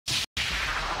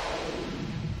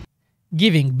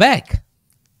Giving back.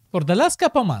 For the last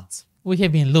couple months, we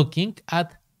have been looking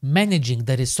at managing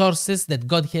the resources that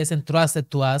God has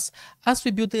entrusted to us as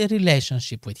we build a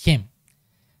relationship with Him.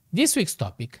 This week's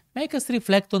topic makes us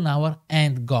reflect on our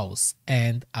end goals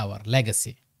and our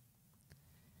legacy.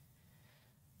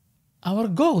 Our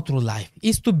goal through life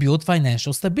is to build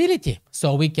financial stability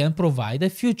so we can provide a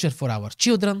future for our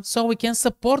children, so we can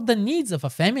support the needs of a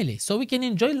family, so we can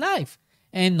enjoy life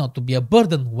and not to be a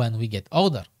burden when we get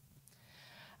older.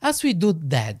 As we do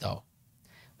that though,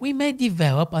 we may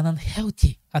develop an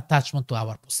unhealthy attachment to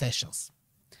our possessions.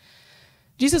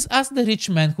 Jesus asked the rich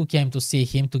man who came to see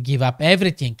him to give up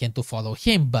everything and to follow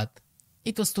him, but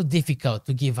it was too difficult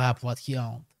to give up what he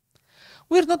owned.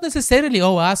 We're not necessarily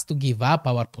all asked to give up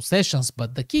our possessions,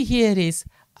 but the key here is,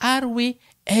 are we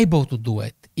able to do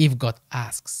it if God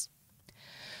asks?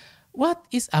 What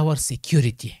is our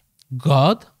security,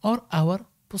 God or our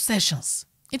possessions?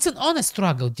 It's an honest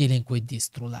struggle dealing with this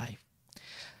through life.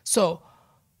 So,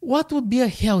 what would be a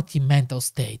healthy mental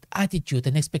state, attitude,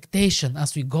 and expectation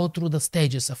as we go through the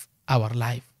stages of our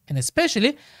life, and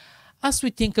especially as we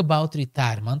think about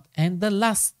retirement and the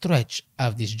last stretch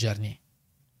of this journey?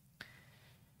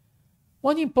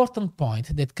 One important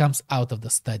point that comes out of the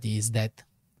study is that,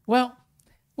 well,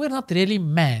 we're not really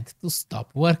meant to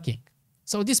stop working.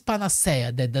 So this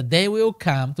panacea that the day will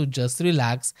come to just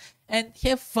relax and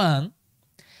have fun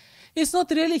is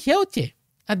not really healthy.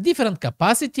 At different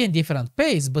capacity and different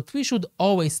pace, but we should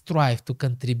always strive to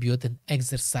contribute and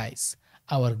exercise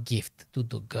our gift to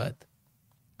do good.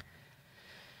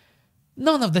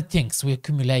 None of the things we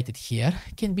accumulated here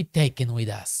can be taken with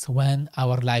us when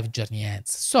our life journey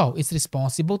ends, so it's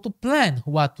responsible to plan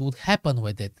what would happen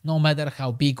with it, no matter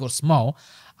how big or small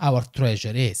our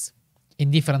treasure is. In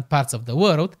different parts of the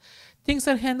world, things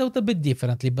are handled a bit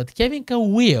differently, but having a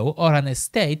will or an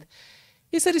estate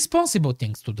is a responsible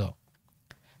thing to do.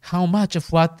 How much of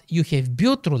what you have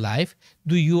built through life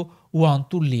do you want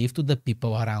to leave to the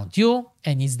people around you?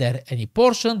 And is there any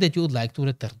portion that you would like to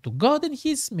return to God and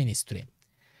His ministry?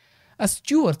 As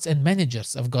stewards and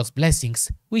managers of God's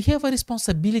blessings, we have a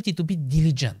responsibility to be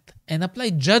diligent and apply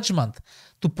judgment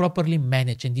to properly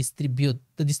manage and distribute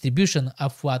the distribution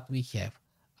of what we have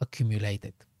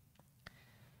accumulated.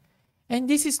 And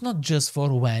this is not just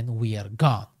for when we are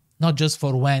gone, not just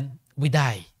for when we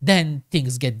die, then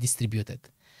things get distributed.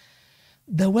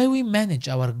 The way we manage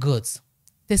our goods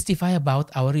testify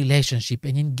about our relationship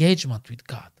and engagement with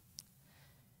God.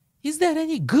 Is there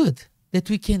any good that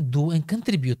we can do and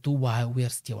contribute to while we are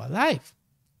still alive?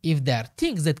 If there are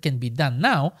things that can be done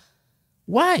now,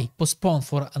 why postpone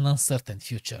for an uncertain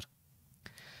future?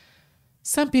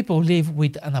 Some people live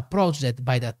with an approach that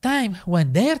by the time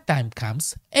when their time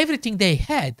comes, everything they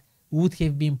had would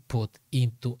have been put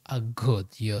into a good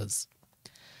use.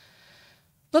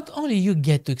 Not only you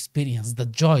get to experience the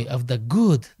joy of the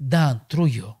good done through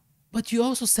you, but you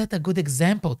also set a good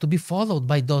example to be followed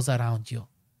by those around you.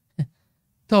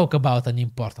 Talk about an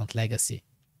important legacy.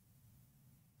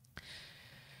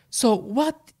 So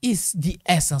what is the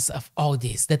essence of all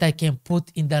this that I can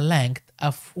put in the length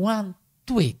of one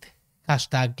tweet?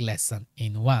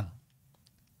 #LessonInOne.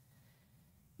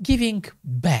 Giving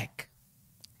back.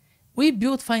 We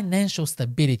build financial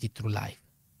stability through life,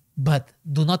 but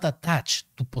do not attach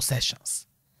to possessions.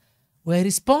 We are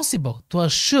responsible to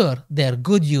assure their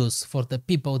good use for the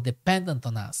people dependent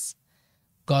on us,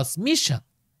 God's mission,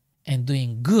 and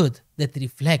doing good that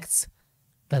reflects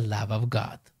the love of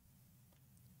God.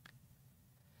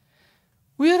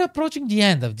 We are approaching the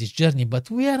end of this journey, but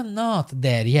we are not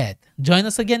there yet. Join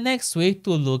us again next week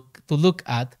to look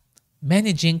at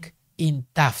managing in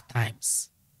tough times.